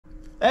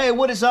Hey,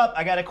 what is up?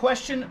 I got a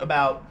question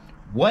about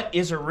what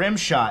is a rim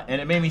shot, and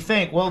it made me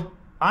think, well,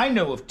 I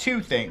know of two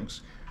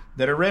things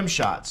that are rim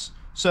shots.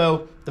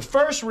 So the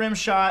first rim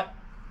shot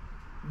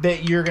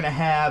that you're gonna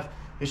have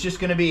is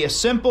just gonna be a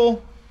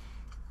simple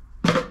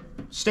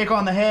stick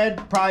on the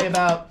head, probably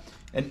about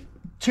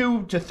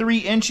 2 to 3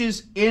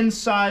 inches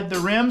inside the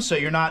rim, so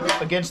you're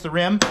not against the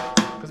rim,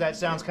 because that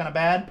sounds kind of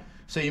bad.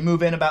 So you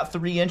move in about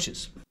 3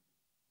 inches.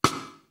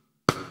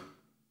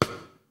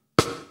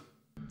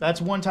 That's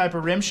one type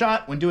of rim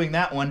shot. When doing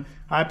that one,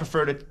 I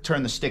prefer to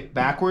turn the stick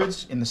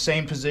backwards in the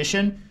same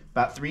position,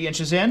 about 3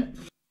 inches in.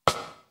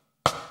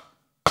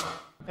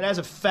 It has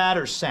a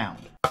fatter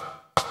sound.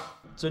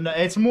 So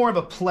it's more of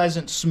a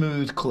pleasant,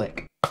 smooth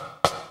click.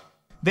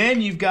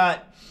 Then you've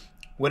got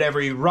what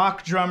every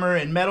rock drummer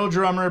and metal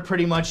drummer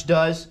pretty much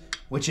does,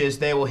 which is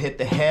they will hit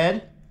the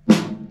head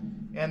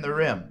and the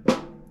rim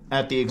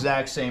at the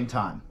exact same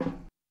time.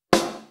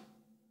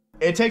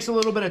 It takes a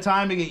little bit of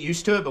time to get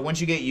used to it, but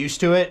once you get used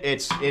to it,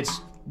 it's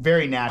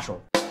very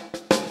natural.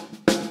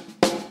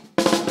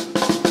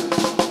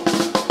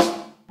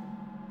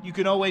 You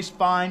can always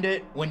find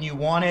it when you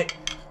want it,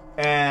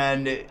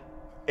 and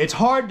it's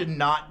hard to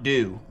not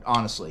do,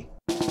 honestly.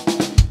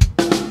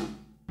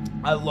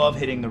 I love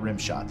hitting the rim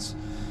shots.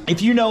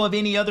 If you know of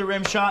any other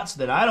rim shots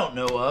that I don't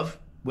know of,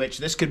 which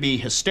this could be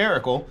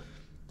hysterical,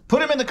 put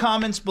them in the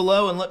comments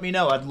below and let me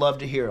know. I'd love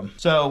to hear them.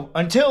 So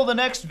until the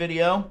next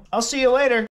video, I'll see you later.